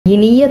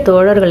இனிய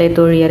தோழர்களே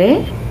தோழியரே,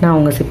 நான்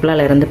உங்கள்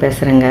சிப்லால இருந்து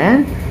பேசுகிறேங்க.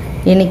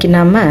 இன்றைக்கி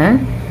நம்ம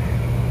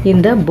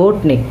இந்த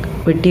போட் நெக்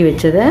வெட்டி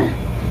வச்சதை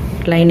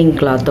லைனிங்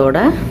கிளாத்தோட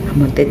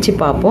நம்ம தைச்சி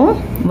பார்ப்போம்.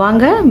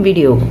 வாங்க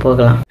வீடியோவுக்கு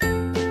போகலாம்.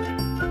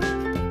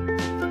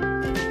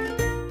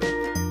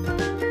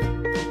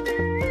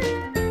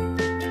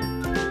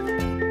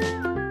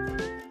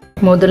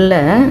 முதல்ல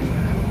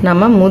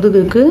நம்ம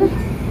முதுகுக்கு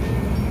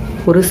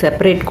ஒரு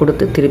செப்பரேட்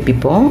கொடுத்து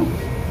திருப்பிப்போம்.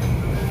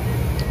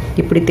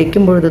 இப்படி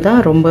தைக்கும் பொழுது தான்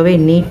ரொம்பவே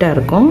நீட்டாக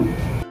இருக்கும்.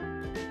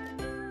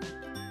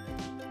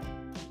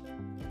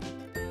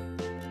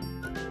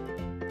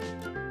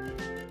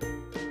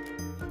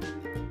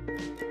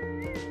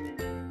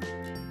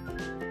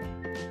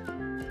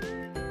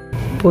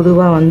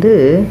 பொதுவாக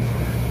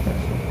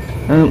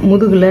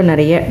முதுகில்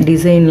நிறைய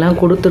டிசைன்லாம்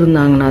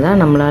கொடுத்துருந்தாங்கன்னா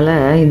தான்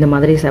நம்மளால் இந்த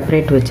மாதிரி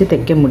செப்பரேட் வச்சு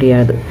தைக்க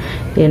முடியாது.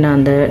 ஏன்னா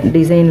அந்த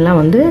டிசைன்லாம்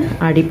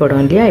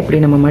அடிப்படும் இல்லையா. இப்படி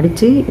நம்ம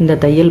மடித்து இந்த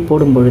தையல்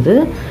போடும் பொழுது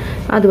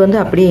அது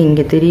அப்படியே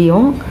இங்கே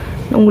தெரியும்.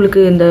 உங்களுக்கு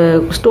இந்த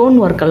ஸ்டோன்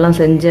ஒர்க்கெல்லாம்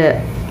செஞ்ச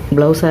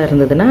ப்ளவுஸாக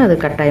இருந்ததுன்னா அது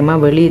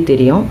கட்டாயமாக வெளியே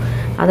தெரியும்.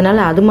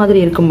 அதனால் அது மாதிரி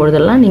இருக்கும்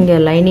பொழுதெல்லாம்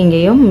நீங்கள்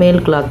லைனிங்கையும்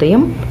மேல்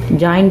கிளாத்தையும்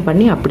ஜாயின்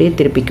பண்ணி அப்படியே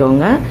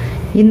திருப்பிக்கோங்க.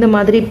 இந்த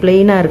மாதிரி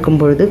பிளெயினாக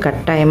இருக்கும் பொழுது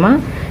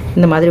கட்டாயமாக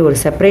இந்த மாதிரி ஒரு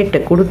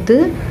செப்பரேட்டை கொடுத்து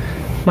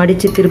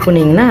மடித்து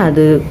திருப்புனீங்கன்னா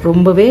அது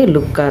ரொம்பவே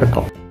லுக்காக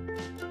இருக்கும்.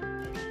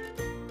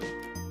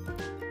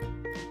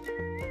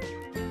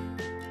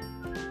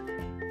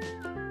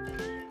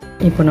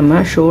 இப்போ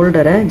நம்ம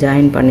ஷோல்டரை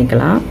ஜாயின்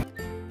பண்ணிக்கலாம்.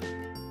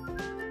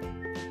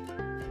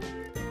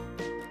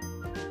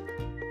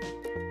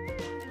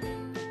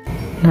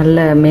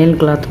 நல்ல மேல்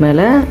கிளாத்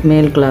மேலே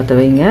மேல் கிளாத்தை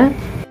வைங்க,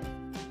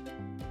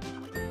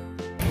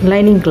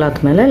 லைனிங்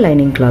கிளாத் மேலே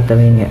லைனிங் கிளாத்தை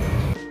வைங்க.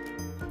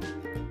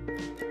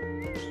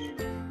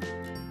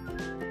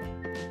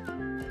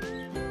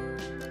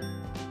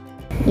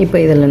 இப்போ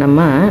இதில்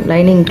நம்ம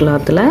லைனிங்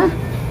கிளாத்தில்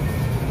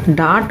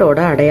டாட்டோட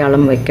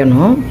அடையாளம்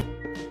வைக்கணும்.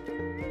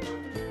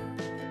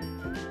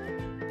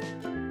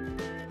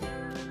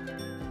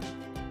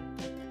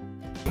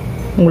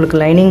 உங்களுக்கு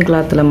லைனிங்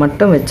கிளாத்தில்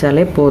மட்டும்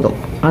வச்சாலே போதும்.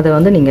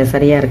 அதை நீங்கள்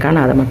சரியாக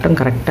இருக்கான்னு அதை மட்டும்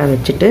கரெக்டாக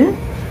வச்சுட்டு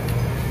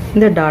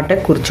இந்த டாட்டை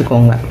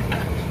குறிச்சிக்கோங்க.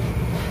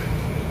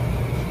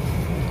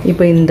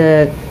 இப்போ இந்த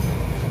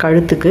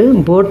கழுத்துக்கு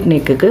போட்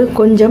நெக்குக்கு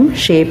கொஞ்சம்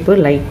ஷேப்பு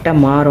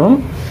லைட்டாக மாறும்.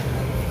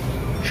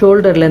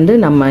 ஷோல்டர்லேருந்து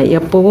நம்ம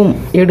எப்போவும்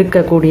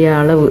எடுக்கக்கூடிய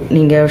அளவு,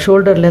 நீங்கள்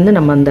ஷோல்டர்லேருந்து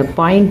நம்ம அந்த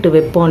பாயிண்ட்டு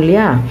வைப்போம்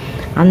இல்லையா,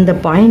 அந்த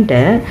பாயிண்ட்டை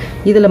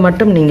இதில்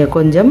மட்டும் நீங்கள்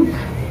கொஞ்சம்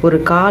ஒரு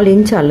 1/4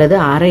 இன்ச் அல்லது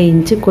 1/2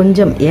 இன்ச்சு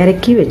கொஞ்சம்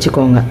இறக்கி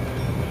வச்சுக்கோங்க.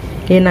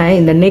 ஏன்னா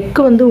இந்த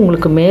நெக்கு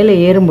உங்களுக்கு மேலே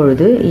ஏறும்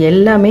பொழுது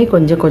எல்லாமே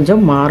கொஞ்சம்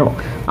கொஞ்சம் மாறும்.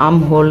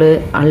 ஆம் ஹோலு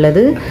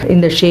அல்லது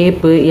இந்த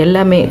ஷேப்பு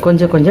எல்லாமே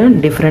கொஞ்சம் கொஞ்சம்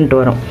டிஃப்ரெண்ட்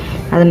வரும்.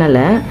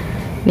 அதனால்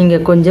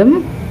நீங்கள் கொஞ்சம்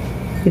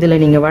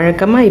இதில் நீங்கள்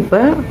வழக்கமாக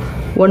இப்போ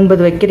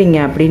 9 வைக்கிறீங்க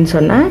அப்படின்னு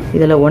சொன்னால்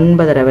இதில்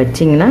 9.5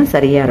 வச்சிங்கன்னா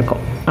சரியாக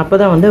இருக்கும். அப்போ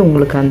தான்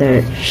உங்களுக்கு அந்த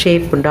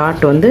ஷேப்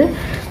டாட்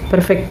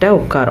பர்ஃபெக்டாக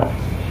உட்காரும்.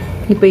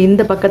 இப்போ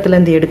இந்த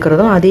பக்கத்துலேருந்து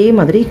எடுக்கிறதும் அதே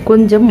மாதிரி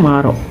கொஞ்சம்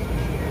மாறும்.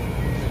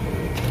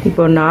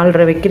 இப்போ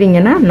 4.5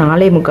 வைக்கிறீங்கன்னா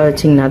 4.75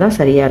 வச்சிங்கன்னா தான்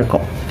சரியாக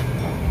இருக்கும்.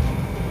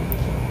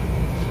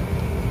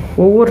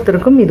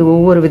 ஒவ்வொருத்தருக்கும் இது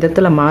ஒவ்வொரு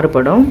விதத்தில்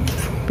மாறுபடும்.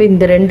 இப்போ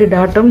இந்த 2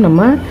 டாட்டும்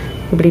நம்ம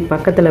இப்படி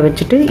பக்கத்தில்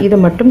வச்சுட்டு இதை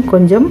மட்டும்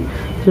கொஞ்சம்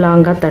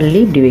லாங்காக தள்ளி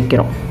இப்படி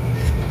வைக்கிறோம்.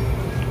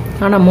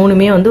 ஆனால்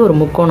 3மே ஒரு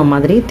முக்கோணம்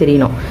மாதிரி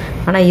தெரியணும்.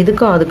 ஆனால்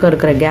இதுக்கும் அதுக்கும்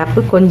இருக்கிற கேப்பு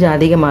கொஞ்சம்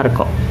அதிகமாக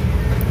இருக்கும்.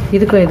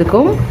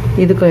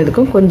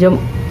 இதுக்கும் கொஞ்சம்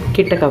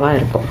கிட்டக்கவாக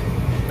இருக்கும்.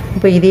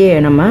 இப்போ இதையே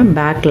நம்ம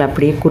பேக்கில்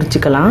அப்படியே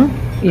குறிச்சிக்கலாம்.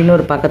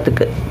 இன்னொரு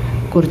பக்கத்துக்கு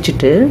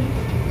குறிச்சிட்டு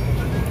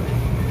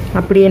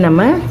அப்படியே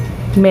நம்ம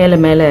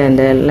மேலே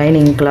இந்த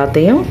லைனிங்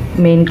கிளாத்தையும்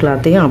மெயின்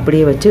கிளாத்தையும்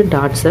அப்படியே வச்சு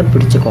டாட்ஸை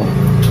பிடிச்சிக்குவோம்.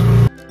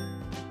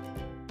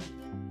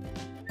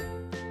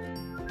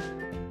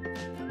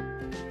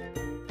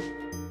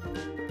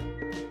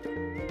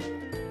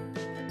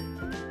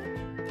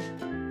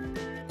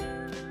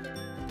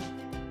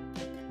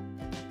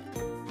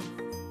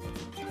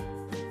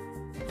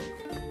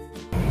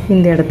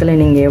 இந்த இடத்துல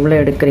நீங்கள் எவ்வளோ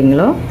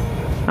எடுக்கிறீங்களோ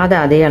அதை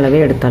அதே அளவே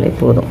எடுத்தாலே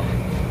போதும்.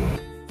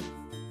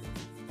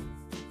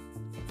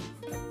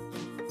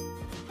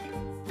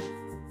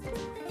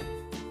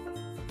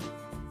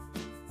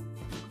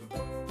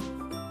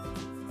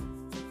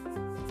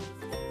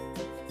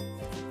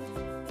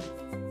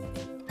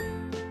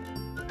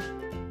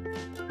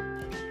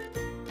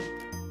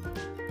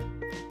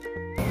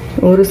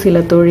 ஒரு சில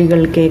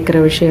தோழிகள் கேட்குற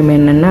விஷயம்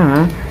என்னென்னா,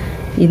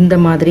 இந்த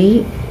மாதிரி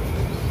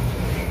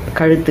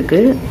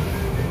கழுத்துக்கு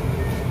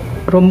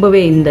ரொம்பவே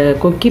இந்த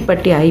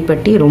கொக்கிப்பட்டி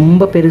ஐப்பட்டி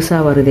ரொம்ப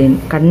பெருசாக வருது.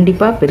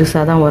 கண்டிப்பாக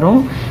பெருசாக தான் வரும்.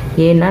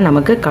 ஏன்னா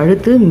நமக்கு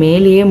கழுத்து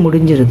மேலேயே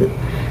முடிஞ்சிருது.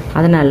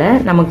 அதனால்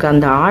நமக்கு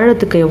அந்த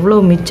ஆழத்துக்கு எவ்வளோ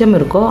மிச்சம்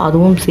இருக்கோ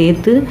அதுவும்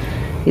சேர்த்து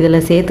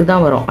இதில் சேர்த்து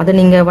தான் வரும். அதை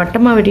நீங்கள்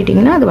வட்டமாக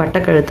வெட்டிட்டிங்கன்னா அது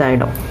வட்டக்கழுத்து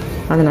ஆகிடும்.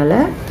 அதனால்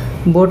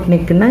போட்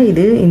நெக்குன்னா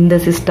இது இந்த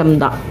சிஸ்டம்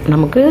தான்.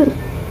 நமக்கு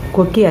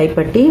கொக்கி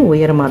ஐப்பட்டி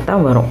உயரமாக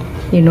தான் வரும்.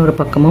 இன்னொரு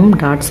பக்கமும்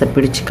டாட்ஸை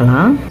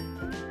பிடிச்சிக்கலாம்.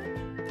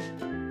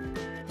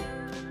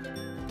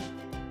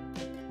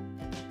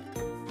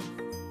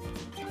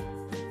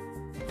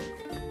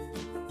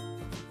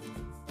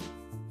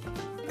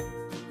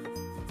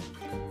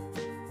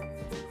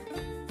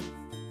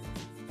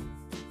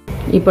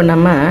 இப்போ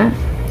நம்ம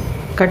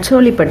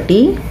கட்சோலி பட்டி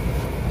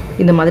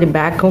இந்த மாதிரி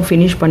பேக்கும்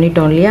ஃபினிஷ்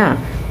பண்ணிட்டோம் இல்லையா.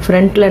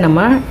 ஃப்ரண்ட்டில் நம்ம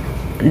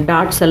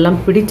டாட்ஸ் எல்லாம்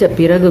பிடித்த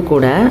பிறகு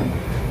கூட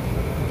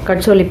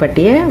கட்சோலி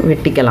பட்டியை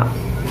வெட்டிக்கலாம்.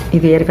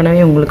 இது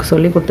ஏற்கனவே உங்களுக்கு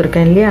சொல்லி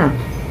கொடுத்துருக்கேன் இல்லையா.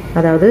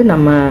 அதாவது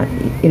நம்ம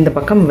இந்த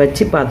பக்கம்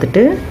வச்சு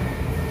பார்த்துட்டு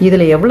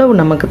இதில் எவ்வளவு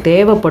நமக்கு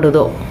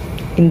தேவைப்படுதோ,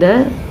 இந்த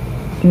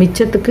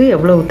மிச்சத்துக்கு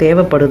எவ்வளவு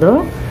தேவைப்படுதோ,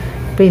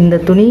 இப்போ இந்த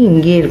துணி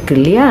இங்கே இருக்குது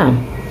இல்லையா,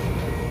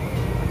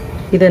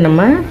 இதை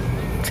நம்ம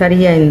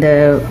சரியாக இந்த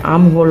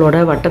ஆம் ஹோலோட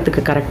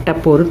வட்டத்துக்கு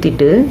கரெக்டாக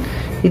பொருத்திட்டு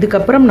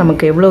இதுக்கப்புறம்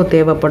நமக்கு எவ்வளோ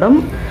தேவைப்படும்,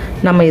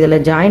 நம்ம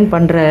இதில் ஜாயின்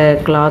பண்ணுற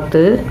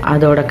கிளாத்து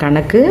அதோட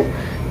கணக்கு,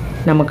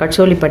 நம்ம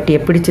கட்சோலி பட்டியை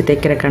பிடிச்சு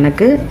தைக்கிற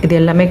கணக்கு, இது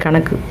எல்லாமே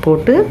கணக்கு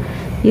போட்டு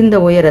இந்த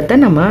உயரத்தை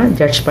நம்ம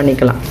ஜட்ஜ்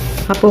பண்ணிக்கலாம்.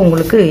 அப்போ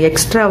உங்களுக்கு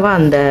எக்ஸ்ட்ராவாக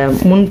அந்த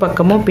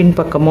முன்பக்கமோ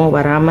பின்பக்கமோ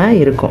வராமல்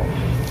இருக்கும்.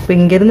 இப்போ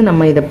இங்கேருந்து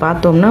நம்ம இதை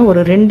பார்த்தோம்னா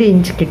ஒரு 2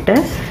 இன்ச் கிட்ட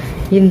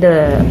இந்த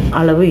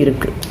அளவு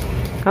இருக்குது.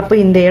 அப்போ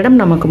இந்த இடம்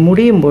நமக்கு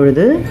முடியும்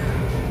பொழுது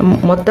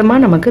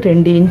மொத்தமாக நமக்கு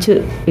 2 இன்ச்சு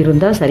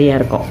இருந்தால் சரியாக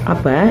இருக்கும்.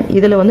 அப்போ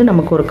இதில் வந்து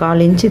நமக்கு ஒரு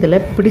 1/4 இன்ச்சு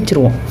இதில்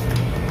பிடிச்சிருவோம்.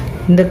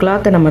 இந்த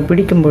கிளாத்தை நம்ம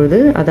பிடிக்கும் பொழுது,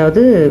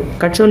 அதாவது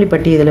கட்சோலி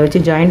பட்டி இதில் வச்சு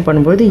ஜாயின்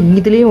பண்ணும்பொழுது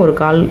இதுலேயும் ஒரு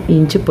 1/4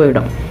 இன்ச்சு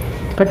போயிடும்,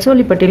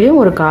 கட்சோலி பட்டிலையும்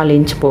ஒரு 1/4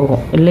 இன்ச்சு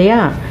போகும் இல்லையா.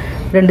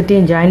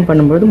 ரெண்டுத்தையும் ஜாயின்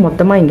பண்ணும்பொழுது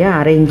மொத்தமாக இங்கே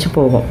 1/2 இன்ச்சு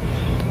போகும்.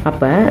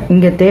 அப்போ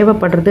இங்கே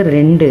தேவைப்படுறது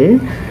 2,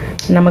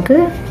 நமக்கு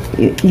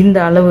இந்த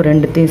அளவு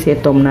ரெண்டுத்தையும்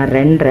சேர்த்தோம்னா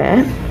 2.5.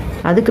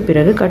 அதுக்கு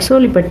பிறகு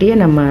கட்சோலி பட்டியை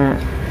நம்ம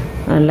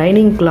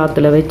லைனிங்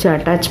கிளாத்தில் வச்சு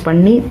அட்டாச்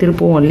பண்ணி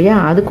திருப்புவோம் இல்லையா,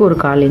 அதுக்கு ஒரு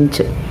 1/4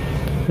 இன்ச்சு.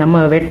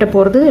 நம்ம வெட்ட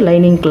போகிறது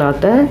லைனிங்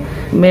கிளாத்தை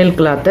மேல்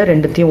கிளாத்தை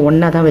ரெண்டுத்தையும்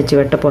ஒன்றா தான் வச்சு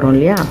வெட்ட போகிறோம்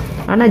இல்லையா.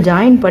 ஆனால்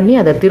ஜாயின் பண்ணி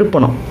அதை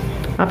திருப்பணும்.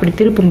 அப்படி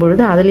திருப்பும்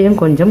பொழுது அதுலேயும்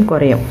கொஞ்சம்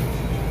குறையும்.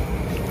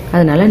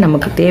 அதனால்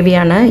நமக்கு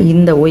தேவையான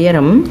இந்த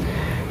உயரம்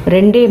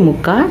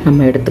 2.25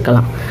 நம்ம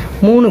எடுத்துக்கலாம்,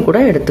 3 கூட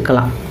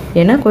எடுத்துக்கலாம்.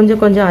 ஏன்னா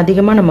கொஞ்சம் கொஞ்சம்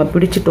அதிகமாக நம்ம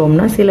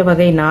பிடிச்சிட்டோம்னா சில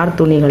வகை நார்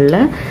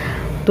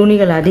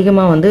துணிகள்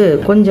அதிகமாக வந்து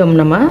கொஞ்சம்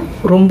நம்ம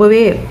ரொம்பவே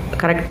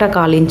கரெக்டாக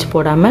 1/4 இன்ச்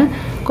போடாமல்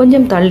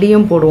கொஞ்சம்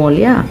தள்ளியும் போடுவோம்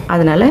இல்லையா.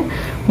 அதனால்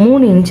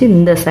 3 இன்ச்சு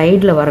இந்த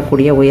சைடில்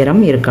வரக்கூடிய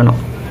உயரம்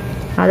இருக்கணும்.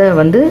 அதை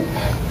வந்து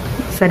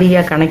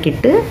சரியாக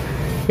கணக்கிட்டு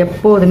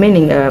எப்போதுமே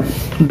நீங்கள்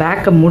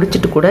பேக்கை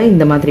முடிச்சுட்டு கூட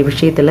இந்த மாதிரி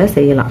விஷயத்தில்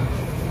செய்யலாம்.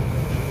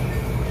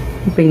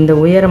 இப்போ இந்த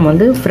உயரம்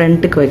வந்து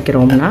ஃப்ரண்ட்டுக்கு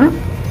வைக்கிறோம்னா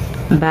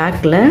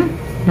பேக்கில்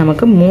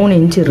நமக்கு 3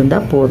 இன்ச்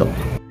இருந்தால் போதும்.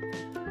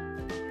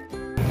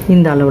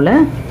 இந்த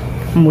அளவில்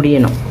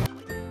முடியணும்.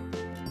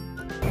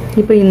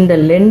 இப்போ இந்த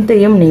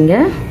லென்த்தையும்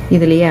நீங்கள்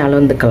இதிலேயே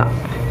அளந்துக்கலாம்.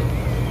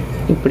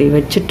 இப்படி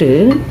வச்சுட்டு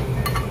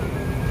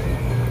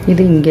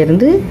இது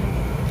இங்கேருந்து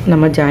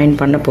நம்ம ஜாயின்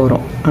பண்ண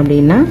போகிறோம்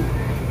அப்படின்னா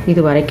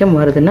இது வரைக்கும்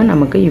வருதுன்னா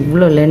நமக்கு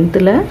இவ்வளோ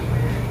லென்த்தில்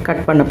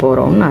கட் பண்ண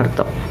போகிறோம்னு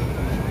அர்த்தம்.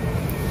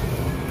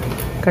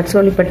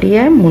 கட்சோலி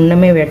பட்டியை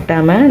முன்னமே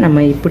வெட்டாமல்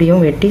நம்ம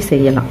இப்படியும் வெட்டி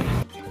செய்யலாம்.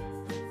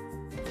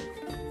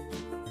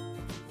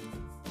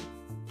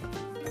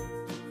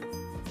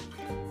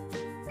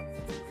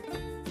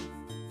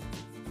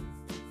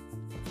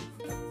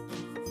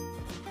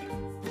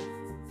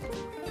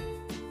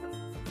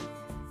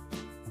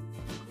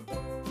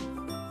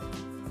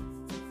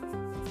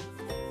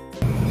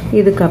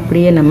 இதுக்கு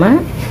அப்படியே நம்ம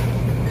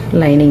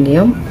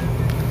லைனிங்கையும்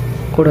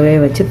கூடவே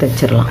வச்சு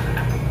தைச்சிடலாம்.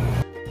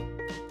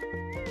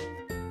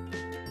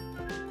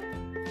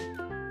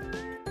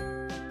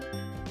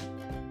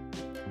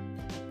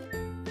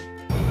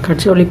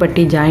 கட்சோலி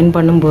பட்டி ஜாயின்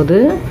பண்ணும்போது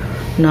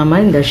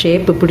நாம் இந்த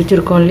ஷேப்பு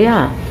பிடிச்சிருக்கோம் இல்லையா,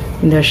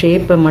 இந்த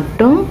ஷேப்பை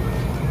மட்டும்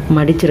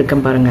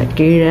மடிச்சிருக்கேன் பாருங்கள்.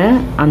 கீழே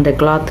அந்த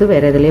கிளாத்து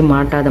வேறு எதுலேயும்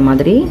மாட்டாத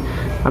மாதிரி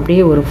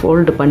அப்படியே ஒரு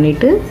ஃபோல்டு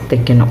பண்ணிவிட்டு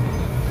தைக்கணும்.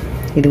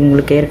 இது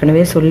உங்களுக்கு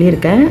ஏற்கனவே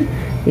சொல்லியிருக்கேன்,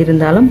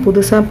 இருந்தாலும்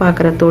புதுசாக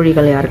பார்க்குற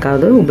தோழிகள்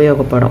யாருக்காவது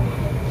உபயோகப்படும்.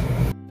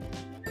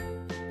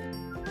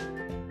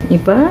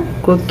 இப்போ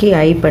கொக்கி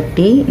ஐ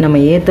பட்டி நம்ம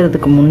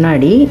ஏற்றுறதுக்கு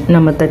முன்னாடி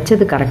நம்ம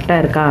தைச்சது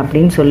கரெக்டாக இருக்கா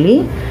அப்படின்னு சொல்லி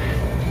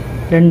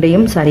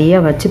ரெண்டையும்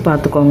சரியாக வச்சு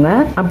பார்த்துக்கோங்க.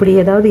 அப்படி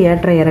ஏதாவது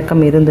ஏற்ற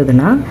இறக்கம்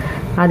இருந்ததுன்னா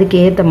அதுக்கு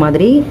ஏற்ற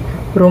மாதிரி,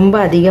 ரொம்ப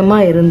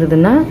அதிகமாக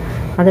இருந்ததுன்னா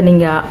அதை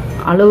நீங்கள்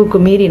அளவுக்கு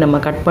மீறி நம்ம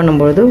கட்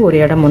பண்ணும்பொழுது ஒரு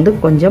இடம் வந்து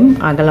கொஞ்சம்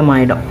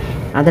அகலமாயிடும்.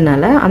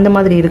 அதனால் அந்த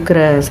மாதிரி இருக்கிற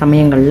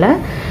சமயங்களில்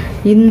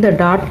இந்த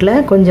டாட்டில்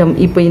கொஞ்சம்,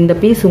 இப்போ இந்த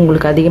பீஸ்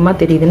உங்களுக்கு அதிகமாக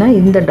தெரியுதுன்னா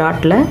இந்த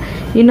டாட்டில்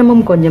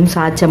இன்னமும் கொஞ்சம்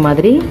சாய்ச்ச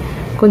மாதிரி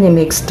கொஞ்சம்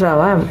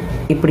எக்ஸ்ட்ராவாக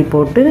இப்படி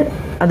போட்டு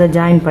அதை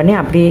ஜாயின் பண்ணி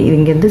அப்படியே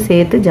இங்கேருந்து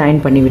சேர்த்து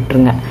ஜாயின் பண்ணி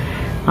விட்டுருங்க.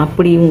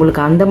 அப்படி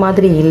உங்களுக்கு அந்த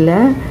மாதிரி இல்லை,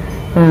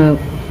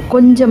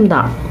 கொஞ்சம்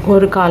தான்,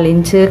 ஒரு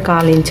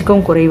 1/4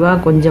 இன்ச்சுக்கும்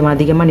குறைவாக கொஞ்சம்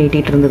அதிகமாக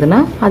நீட்டிகிட்டு இருந்ததுன்னா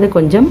அது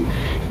கொஞ்சம்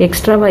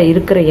எக்ஸ்ட்ராவாக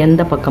இருக்கிற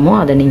எந்த பக்கமோ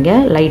அதை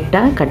நீங்கள்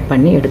லைட்டாக கட்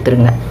பண்ணி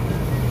எடுத்துருங்க.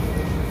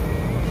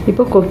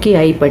 இப்போ கொக்கி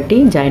ஐ பட்டி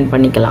ஜாயின்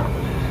பண்ணிக்கலாம்.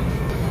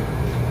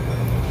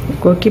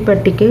 கொக்கி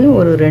பட்டிக்கு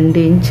ஒரு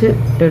 2 இன்ச்சு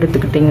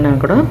எடுத்துக்கிட்டிங்கன்னா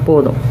கூட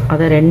போதும்.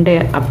 அதை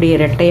அப்படியே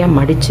ரெட்டையாக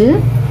மடித்து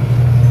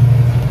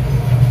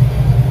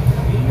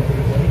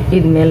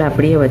இது மேலே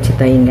அப்படியே வச்சு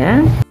தைங்க.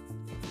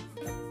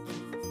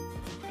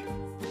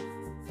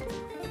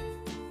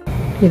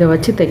 இதை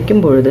வச்சு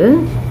தைக்கும் பொழுது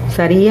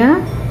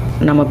சரியாக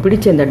நம்ம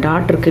பிடிச்ச இந்த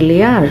டாட் இருக்கு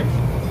இல்லையா,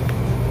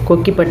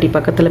 கொக்கி பட்டி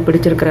பக்கத்தில்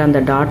பிடிச்சிருக்கிற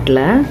அந்த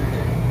டாட்டில்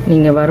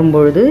நீங்கள்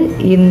வரும்பொழுது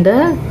இந்த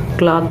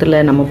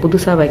கிளாத்தில் நம்ம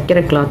புதுசாக வைக்கிற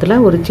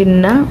கிளாத்தில் ஒரு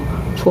சின்ன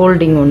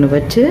ஃபோல்டிங் ஒன்று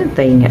வச்சு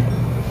தைங்க.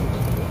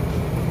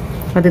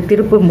 அது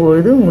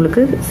திருப்பும்பொழுது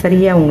உங்களுக்கு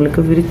சரியாக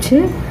உங்களுக்கு விரித்து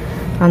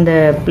அந்த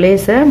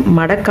பிளேஸை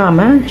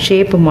மடக்காமல்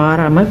ஷேப்பு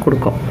மாறாமல்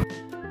கொடுக்கும்.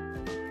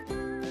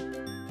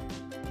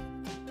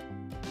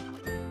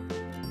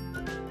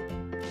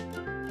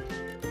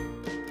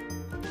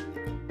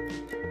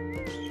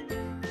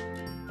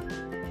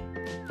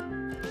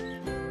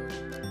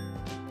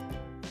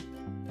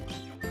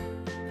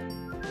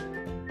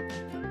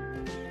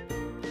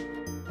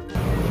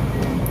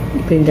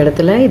 இப்போ இந்த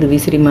இடத்துல இது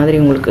விசிறி மாதிரி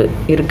உங்களுக்கு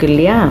இருக்கு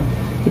இல்லையா?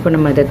 இப்போ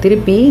நம்ம இதை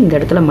திருப்பி இந்த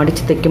இடத்துல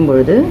மடித்து தைக்கும்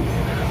பொழுது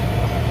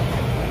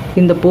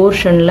இந்த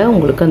போர்ஷனில்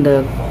உங்களுக்கு அந்த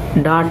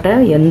டாட்டை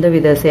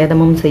எந்தவித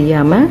சேதமும்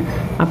செய்யாமல்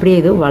அப்படியே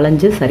இது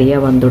வளைஞ்சு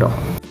சரியாக வந்துடும்.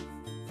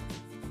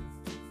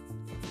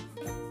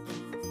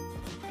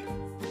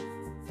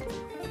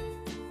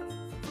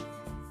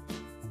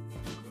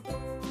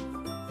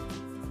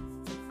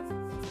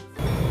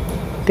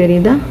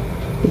 தெரியுதா?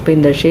 இப்போ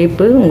இந்த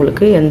ஷேப்பு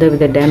உங்களுக்கு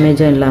எந்தவித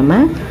டேமேஜும்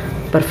இல்லாமல்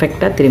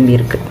பர்ஃபெக்டாக திரும்பி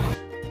இருக்கு.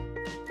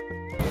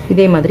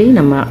 இதே மாதிரி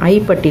நம்ம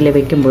ஐப்பட்டியில்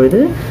வைக்கும் பொழுது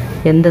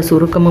எந்த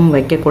சுருக்கமும்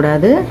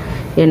வைக்கக்கூடாது.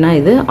 ஏன்னா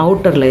இது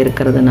அவுட்டரில்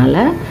இருக்கிறதுனால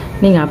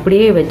நீங்கள்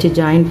அப்படியே வச்சு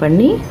ஜாயின்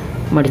பண்ணி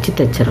மடித்து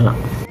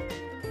தைச்சிடலாம்.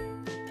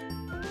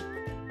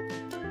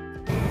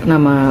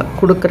 நம்ம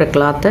கொடுக்குற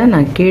கிளாத்தை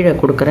நான் கீழே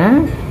கொடுக்குறேன்.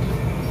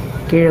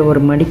 கீழே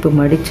ஒரு மடிப்பு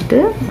மடிச்சுட்டு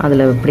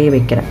அதில் அப்படியே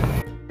வைக்கிறேன்.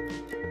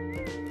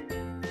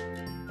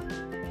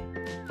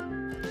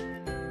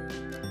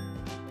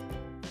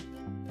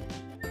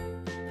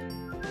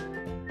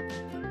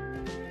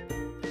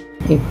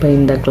 இப்போ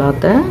இந்த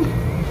கிளாத்தை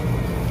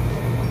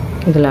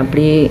இதில்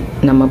அப்படியே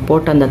நம்ம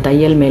போட்ட அந்த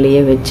தையல்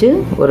மேலேயே வச்சு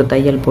ஒரு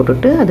தையல்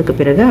போட்டுட்டு அதுக்கு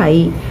பிறகு ஐ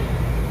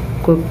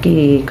கொக்கி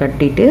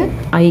கட்டிட்டு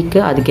ஐக்கு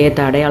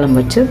அதுக்கேற்ற அடையாளம்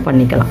வச்சு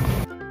பண்ணிக்கலாம்.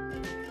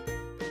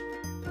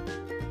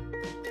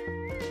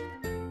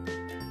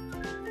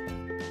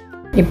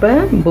 இப்போ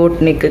போட்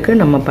நெக்குக்கு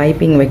நம்ம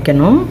பைப்பிங்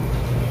வைக்கணும்.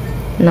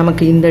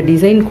 நமக்கு இந்த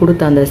டிசைன்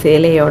கொடுத்த அந்த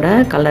சேலையோட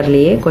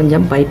கலர்லேயே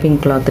கொஞ்சம் பைப்பிங்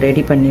கிளாத்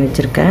ரெடி பண்ணி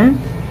வச்சுருக்கேன்.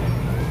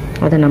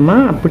 அதை நம்ம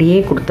அப்படியே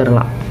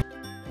கொடுத்துடலாம்.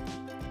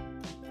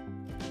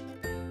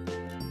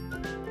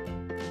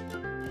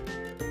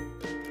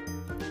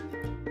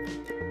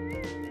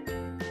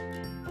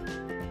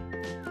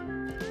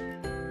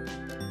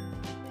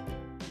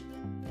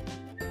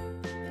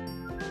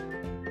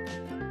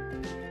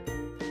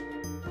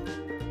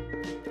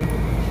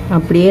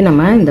 அப்படியே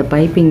நம்ம இந்த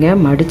பைப்பிங்கை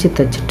மடித்து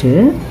தைச்சிட்டு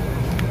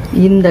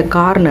இந்த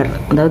கார்னர்,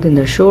 அதாவது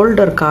இந்த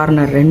ஷோல்டர்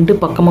கார்னர் 2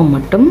 பக்கமும்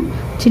மட்டும்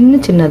சின்ன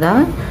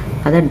சின்னதாக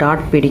அதை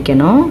டாட்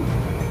பிடிக்கணும்.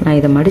 நான்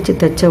இதை மடித்து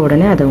தைச்ச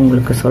உடனே அதை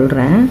உங்களுக்கு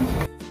சொல்கிறேன்.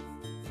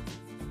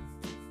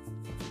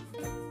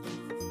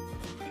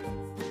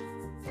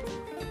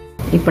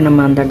 இப்போ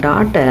நம்ம அந்த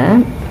டாட்டை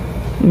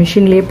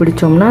மிஷின்லேயே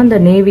பிடிச்சோம்னா அந்த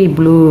நேவி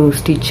ப்ளூ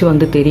ஸ்டிச்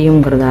வந்து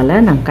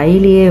தெரியுங்கிறதால நான்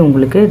கையிலேயே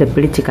உங்களுக்கு இதை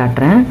பிடிச்சு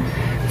காட்டுறேன்.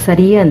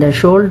 சரியாக அந்த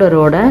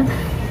ஷோல்டரோட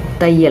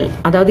தையல்,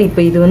 அதாவது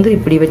இப்போ இது வந்து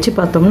இப்படி வச்சு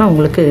பார்த்தோம்னா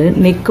உங்களுக்கு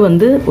நெக்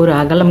வந்து ஒரு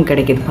அகலம்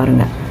கிடைக்கிது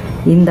பாருங்கள்.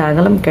 இந்த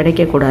அகலம்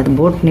கிடைக்கக்கூடாது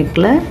போட்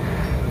நெக்கில்.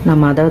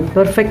 நம்ம அதாவது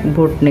பெர்ஃபெக்ட்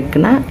போட்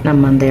நெக்குனா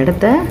நம்ம அந்த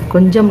இடத்த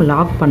கொஞ்சம்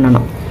லாக்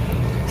பண்ணணும்.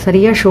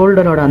 சரியாக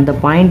ஷோல்டரோட அந்த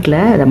பாயிண்டில்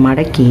அதை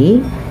மடக்கி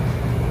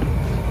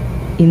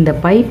இந்த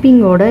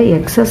பைப்பிங்கோட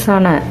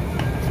எக்ஸஸான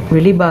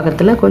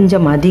வெளிபாகத்தில்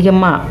கொஞ்சம்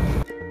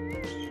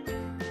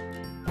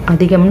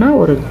அதிகம்னா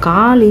ஒரு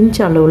 1/4 இன்ச்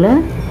அளவில்,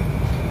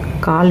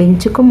 1/4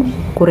 இன்ச்சுக்கும்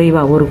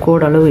குறைவாக ஒரு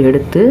கோடு அளவு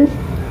எடுத்து,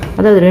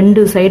 அதாவது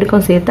 2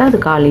 சைடுக்கும் சேர்த்தா அது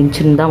 1/4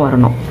 இன்ச்சுன்னு தான்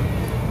வரணும்.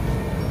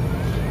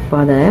 இப்போ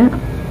அதை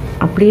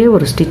அப்படியே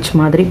ஒரு ஸ்டிச்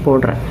மாதிரி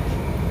போடுறேன்.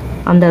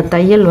 அந்த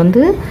தையல்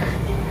வந்து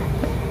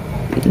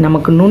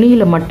நமக்கு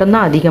நுனியில்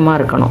மட்டும்தான் அதிகமாக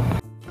இருக்கணும்.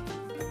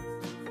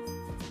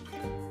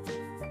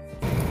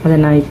 அதை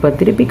நான் இப்போ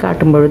திருப்பி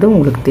காட்டும் பொழுது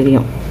உங்களுக்கு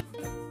தெரியும்.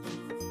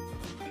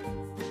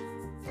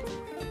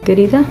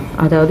 தெரியுதா?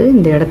 அதாவது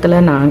இந்த இடத்துல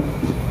நான்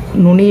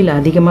நுனியில்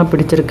அதிகமாக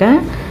பிடிச்சிருக்கேன்.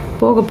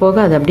 போக போக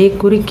அதை அப்படியே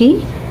குறுக்கி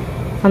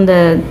அந்த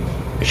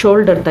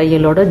ஷோல்டர்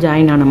தையலோட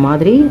ஜாயின் ஆன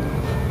மாதிரி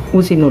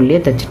ஊசி நூல்லையே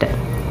தைச்சிட்டேன்.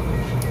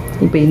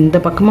 இப்போ இந்த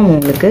பக்கமும்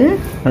உங்களுக்கு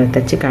அதை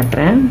தைச்சி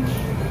காட்டுறேன்.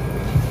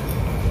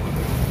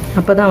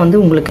 அப்போ தான் வந்து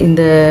உங்களுக்கு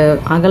இந்த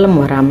அகலம்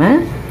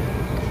வராமல்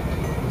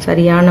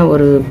சரியான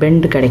ஒரு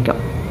பெண்டு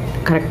கிடைக்கும்.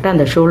 கரெக்டாக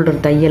அந்த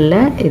ஷோல்டர்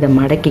தையலில் இதை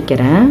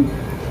மடக்கிக்கிறேன்.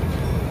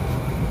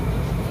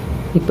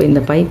 இப்போ இந்த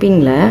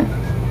பைப்பிங்கில்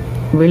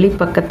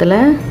வெளிப்பக்கத்தில்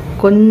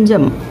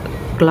கொஞ்சம்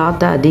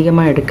கிளாத்தை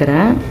அதிகமாக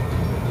எடுக்கிறேன்.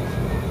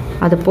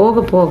 அது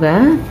போக போக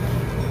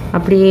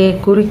அப்படியே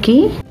குறுக்கி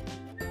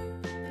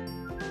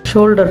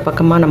ஷோல்டர்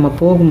பக்கமாக நம்ம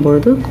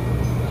போகும்பொழுது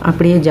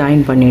அப்படியே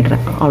ஜாயின்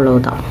பண்ணிடுறேன்.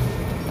 அவ்வளவுதான்.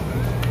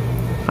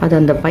 அது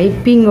அந்த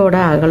பைப்பிங்கோட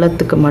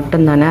அகலத்துக்கு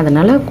மட்டும்தானே,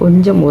 அதனால்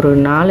கொஞ்சம் ஒரு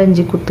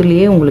 4-5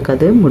 குத்துலேயே உங்களுக்கு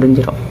அது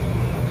முடிஞ்சிடும்.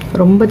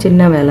 ரொம்ப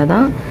சின்ன வேலை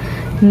தான்.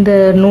 இந்த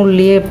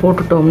நூல்லையே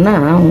போட்டுட்டோம்னா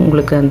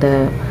உங்களுக்கு அந்த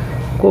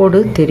கோடு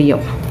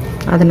தெரியும்.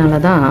 அதனால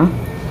தான்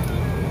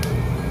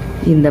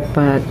இந்த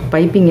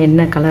பைப்பிங்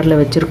என்ன கலரில்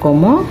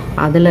வச்சுருக்கோமோ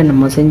அதில்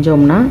நம்ம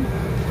செஞ்சோம்னா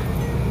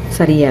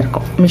சரியாக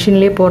இருக்கும்.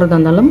 மிஷின்லேயே போகிறதா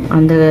இருந்தாலும்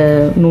அந்த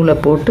நூலை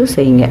போட்டு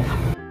செய்யுங்க.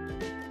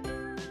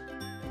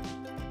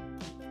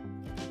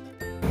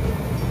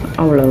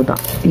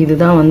 அவ்வளவுதான்.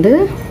 இதுதான் வந்து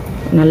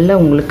நல்ல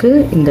உங்களுக்கு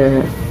இந்த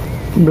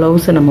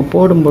ப்ளவுஸை நம்ம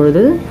போடும்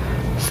பொழுது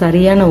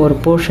சரியான ஒரு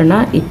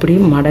போர்ஷனாக இப்படி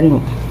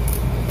மடங்கும்.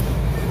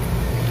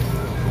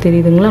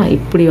 தெரியுதுங்களா?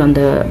 இப்படி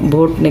அந்த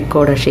போட்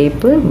நெக்கோட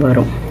ஷேப்பு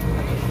வரும்.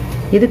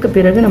 இதுக்கு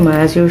பிறகு நம்ம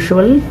ஆஸ்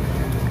யூஷுவல்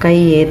கை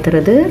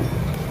ஏற்றுறது,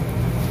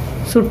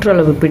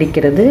 சுற்றளவு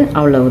பிடிக்கிறது,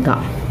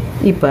 அவ்வளவுதான்.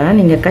 இப்போ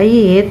நீங்கள்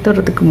கையை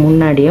ஏற்றுறதுக்கு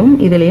முன்னாடியும்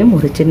இதுலேயும்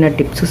ஒரு சின்ன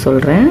டிப்ஸு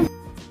சொல்கிறேன்.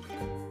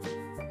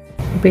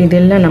 இப்போ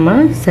இதெல்லாம் நம்ம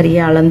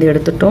சரியாக அளந்து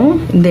எடுத்துட்டோம்.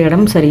 இந்த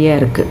இடம் சரியாக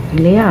இருக்குது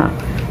இல்லையா?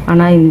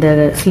 ஆனால் இந்த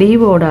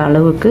ஸ்லீவோட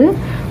அளவுக்கு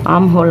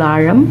ஆம்ஹோல்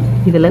ஆழம்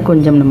இதில்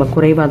கொஞ்சம் நம்ம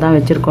குறைவாக தான்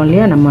வச்சுருக்கோம்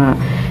இல்லையா? நம்ம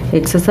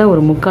எக்ஸஸாக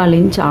ஒரு 3/4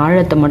 இன்ச்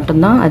ஆழத்தை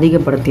மட்டும்தான்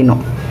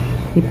அதிகப்படுத்தினோம்.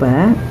 இப்போ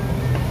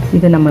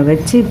இதை நம்ம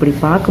வச்சு இப்படி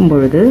பார்க்கும்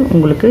பொழுது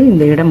உங்களுக்கு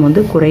இந்த இடம்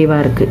வந்து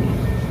குறைவாக இருக்குது.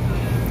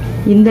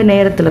 இந்த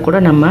நேரத்தில் கூட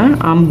நம்ம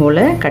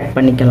ஆம்ஹோலை கட்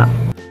பண்ணிக்கலாம்.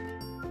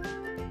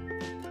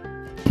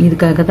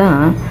 இதுக்காக தான்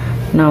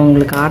நான்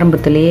உங்களுக்கு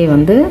ஆரம்பத்திலேயே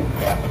வந்து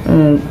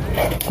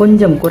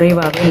கொஞ்சம்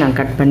குறைவாகவே நான்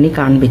கட் பண்ணி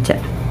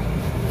காண்பித்தேன்.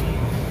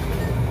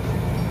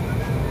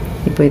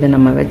 இப்போ இதை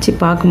நம்ம வச்சு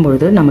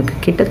பார்க்கும்பொழுது நமக்கு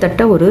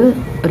கிட்டத்தட்ட ஒரு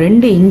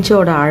 2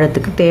 இன்ச்சோட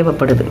ஆழத்துக்கு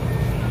தேவைப்படுது.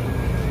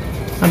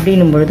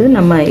 அப்படின்னும் பொழுது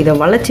நம்ம இதை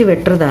வளைச்சி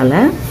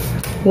வெட்டுறதால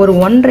ஒரு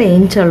 1.5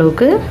 இன்ச்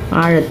அளவுக்கு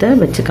ஆழத்தை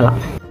வச்சுக்கலாம்.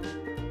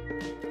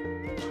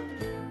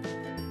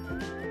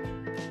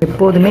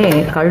 எப்போதுமே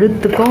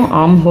கழுத்துக்கும்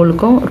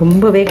ஆம்ஹோலுக்கும்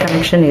ரொம்பவே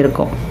கனெக்ஷன்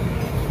இருக்கும்.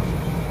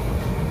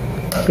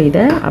 இப்போ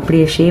இதை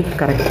அப்படியே ஷேப்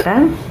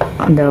கரெக்டாக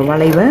அந்த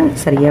வளைவை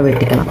சரியாக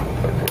வெட்டிக்கலாம்.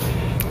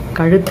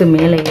 கழுத்து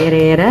மேலே ஏற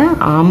ஏற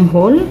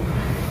ஆம்ஹோல்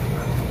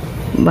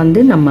வந்து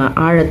நம்ம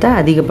ஆழத்தை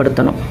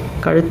அதிகப்படுத்தணும்.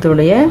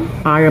 கழுத்துடைய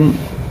ஆழம்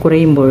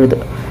குறையும் பொழுது,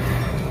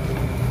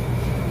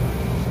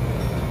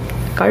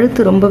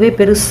 கழுத்து ரொம்பவே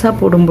பெருசாக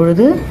போடும்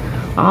பொழுது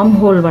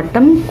ஆம்ஹோல்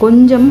வட்டம்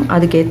கொஞ்சம்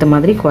அதுக்கேற்ற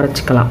மாதிரி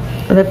குறைச்சிக்கலாம்.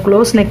 அதை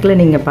க்ளோஸ் நெக்கில்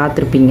நீங்கள்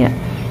பார்த்துருப்பீங்க.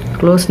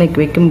 க்ளோஸ் நெக்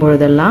வைக்கும்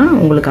பொழுதெல்லாம்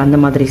உங்களுக்கு அந்த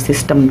மாதிரி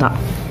சிஸ்டம் தான்.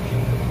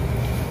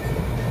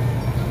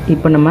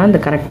 இப்போ நம்ம அந்த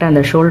கரெக்டாக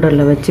அந்த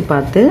ஷோல்டரில் வச்சு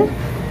பார்த்து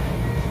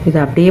இதை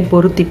அப்படியே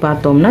பொருத்தி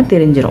பார்த்தோம்னா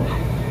தெரிஞ்சிடும்.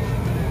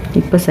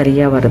 இப்போ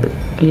சரியாக வருது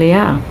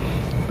இல்லையா?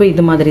 இப்போ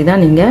இது மாதிரி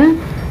தான் நீங்கள்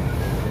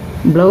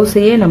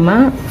ப்ளவுஸையே நம்ம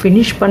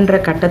ஃபினிஷ் பண்ணுற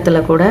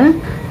கட்டத்தில் கூட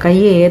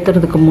கையை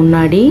ஏற்றுறதுக்கு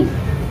முன்னாடி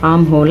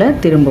ஆம்ஹோலை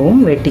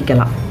திரும்பவும்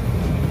வெட்டிக்கலாம்.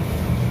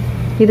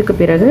 இதுக்கு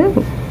பிறகு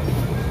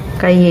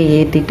கையை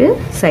ஏற்றிட்டு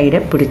சைடை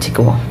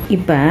பிடிச்சிக்குவோம்.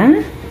 இப்போ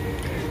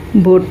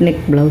போட்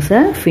நெக்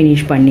ப்ளவுஸை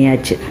ஃபினிஷ்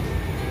பண்ணியாச்சு.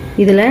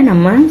 இதில்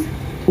நம்ம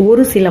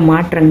ஒரு சில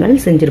மாற்றங்கள்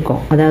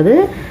செஞ்சுருக்கோம். அதாவது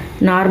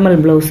நார்மல்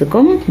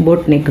ப்ளவுஸுக்கும்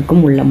போட்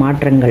நெக்குக்கும் உள்ள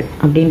மாற்றங்கள்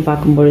அப்படின்னு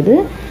பார்க்கும்பொழுது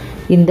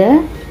இந்த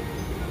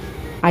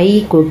ஐ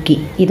கொக்கி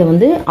இதை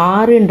வந்து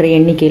 6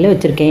 எண்ணிக்கையில்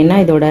வச்சுருக்கேன். ஏன்னா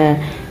இதோட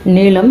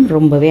நீளம்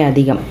ரொம்பவே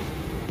அதிகம்.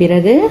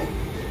 பிறகு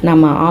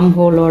நம்ம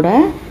ஆம்ஹோலோட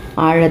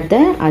ஆழத்தை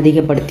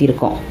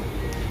அதிகப்படுத்தியிருக்கோம்.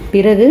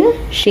 பிறகு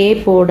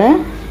ஷேப்போட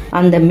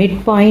அந்த மிட்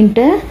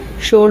பாயிண்ட்டை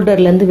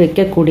ஷோல்டர்லேருந்து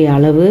வைக்கக்கூடிய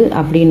அளவு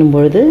அப்படின்னும்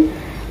பொழுது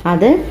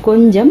அதை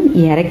கொஞ்சம்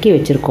இறக்கி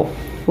வச்சுருக்கோம்.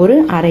 ஒரு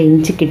 1/2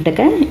 இன்ச்சு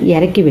கிட்டக்க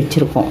இறக்கி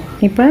வச்சுருக்கோம்.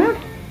 இப்போ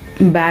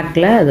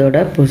பேக்கில் அதோட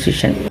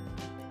பொசிஷன்,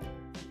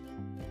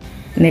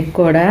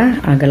 நெக்கோட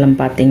அகலம்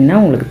பார்த்திங்கன்னா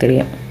உங்களுக்கு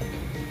தெரியும்.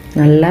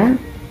 நல்லா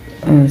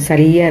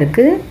சரியாக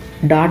இருக்குது.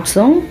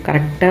 டாட்ஸும்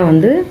கரெக்டாக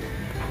வந்து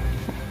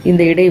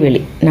இந்த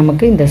இடைவெளி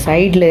நமக்கு இந்த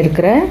சைடில்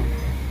இருக்கிற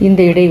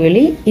இந்த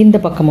இடைவெளி இந்த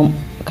பக்கமும்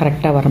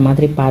கரெக்டாக வர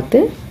மாதிரி பார்த்து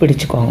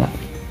பிடிச்சிக்கோங்க.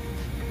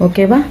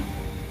 ஓகேவா?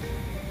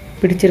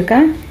 பிடிச்சிருக்கா?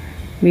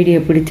 வீடியோ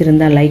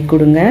பிடிச்சிருந்தா லைக்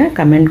கொடுங்க,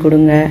 கமெண்ட்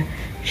கொடுங்க,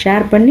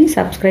 ஷேர் பண்ணி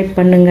சப்ஸ்கிரைப்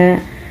பண்ணுங்கள்.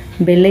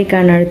 பெல்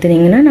ஐக்கான்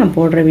அழுத்தினீங்கன்னா நான்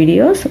போடுற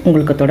வீடியோஸ்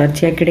உங்களுக்கு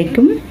தொடர்ச்சியாக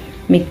கிடைக்கும்.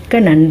 மிக்க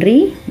நன்றி.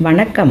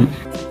 வணக்கம்.